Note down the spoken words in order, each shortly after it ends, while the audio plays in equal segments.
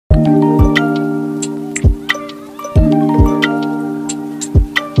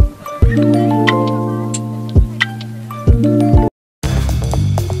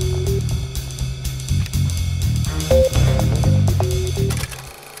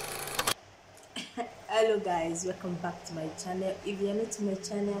Hello guys, welcome back to my channel. If you're new to my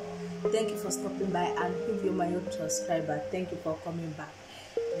channel, thank you for stopping by, and if you're my old subscriber, thank you for coming back.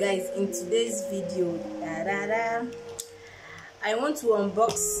 Guys, in today's video, I want to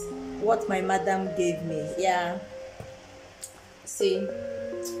unbox what my madam gave me. See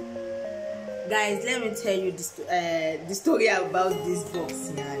guys, let me tell you the story about this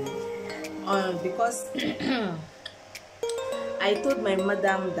box. Because I told my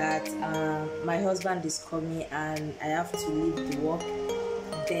madam that my husband is coming and I have to leave the work.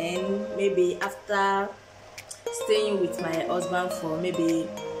 Then maybe after staying with my husband for maybe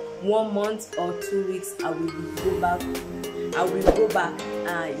 1 month or 2 weeks, I will go back. To go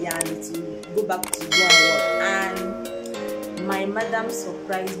back to go and work. And my madam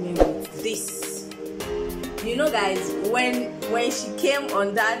surprised me with this. You know, guys, when she came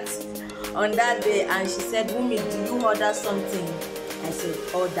on that day and she said, "Wumi, do you order something?" I said,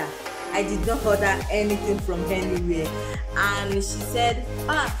 "Order." I did not order anything from anywhere. And she said,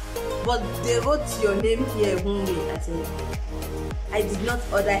 "But they wrote your name here, Wumi." I said, "I did not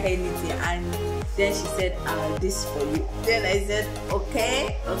order anything." And then she said, "This for you." Then I said,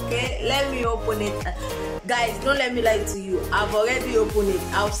 okay, let me open it. Guys, don't let me lie to you, I've already opened it.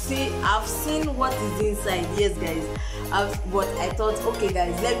 I've seen what is inside. Yes guys, but I thought, okay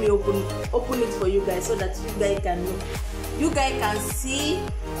guys, let me open it for you guys, so that you guys can see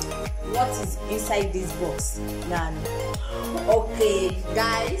what is inside this box. Okay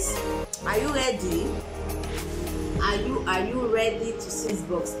guys, are you ready? Are you ready to see this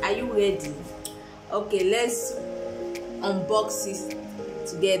box? Are you ready? Okay, let's unbox it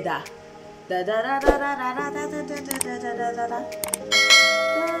together.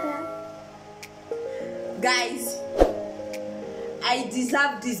 Guys, I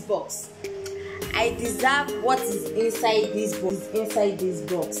deserve this box. I deserve what is inside this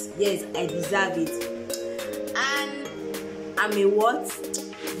box. Yes, I deserve it. And I'm a what?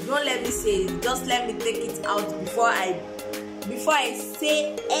 Don't let me say it. Just let me take it out before I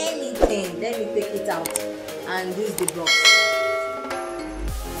say anything. Let me take it out. And this is the box.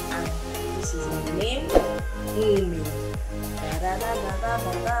 And this is my name, Wumi.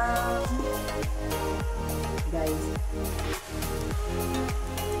 Guys,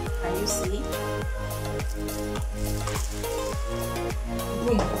 can you see?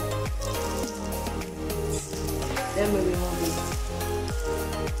 Boom. Let me remove it.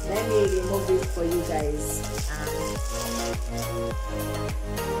 Let me remove it for you guys.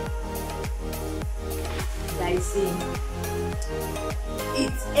 Guys, see,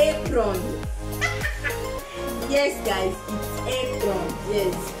 it's apron. Yes guys, it's apron.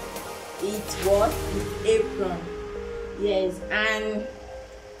 Yes, it's what? It's apron. Yes, and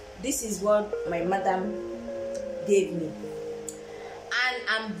this is what my madam gave me, and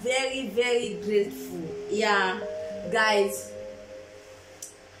I'm very, very grateful. Yeah guys,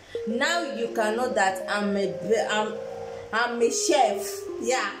 now you can know that I'm a chef.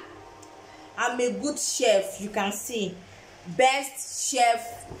 Yeah, I'm a good chef. You can see, best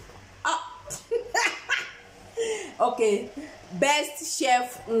chef. Okay, best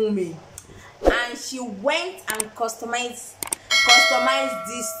chef Wumi. And she went and customized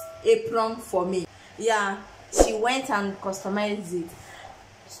this apron for me. Yeah, she went and customized it.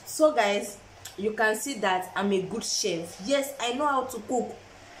 So guys, you can see that I'm a good chef. Yes, I know how to cook.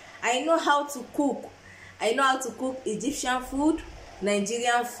 I know how to cook Egyptian food,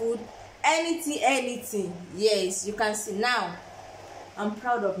 Nigerian food, anything. Yes, you can see now. I'm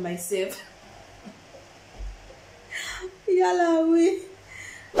proud of myself.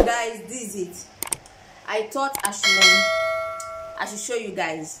 Guys, this is it. I thought I should show you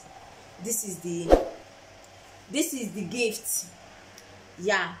guys. This is the gift.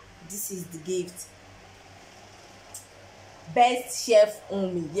 Yeah, this is the gift. Best chef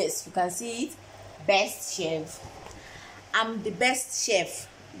Wumi. Yes, you can see it. Best chef. I'm the best chef.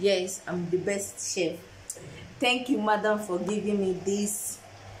 Yes, I'm the best chef. Thank you, madam, for giving me this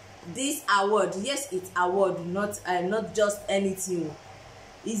award. Yes, it's award, not just anything.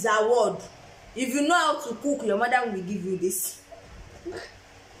 It's award. If you know how to cook, your madam will give you this.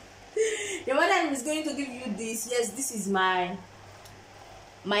 Your madam is going to give you this. Yes, this is my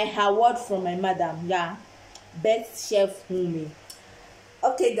award from my madam. Yeah, best chef Wumi.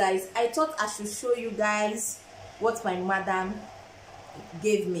 Okay guys, I thought I should show you guys what my madam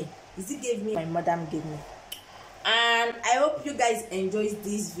gave me. My madam gave me. And I hope you guys enjoyed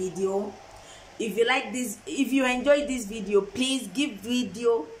this video. If you enjoyed this video, please give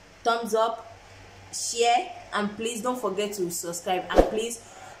video thumbs up, share, and please don't forget to subscribe, and please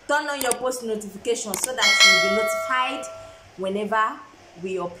turn on your post notifications so that you will be notified whenever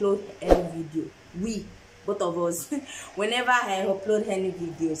we upload any video. we, both of us, whenever I upload any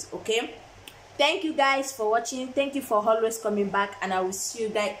videos. Okay, thank you guys for watching. Thank you for always coming back, and I will see you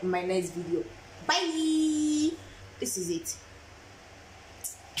guys in my next video. Bye. This is it.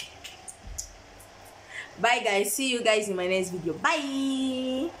 Bye guys, see you guys in my next video.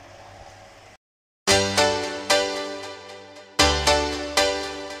 Bye.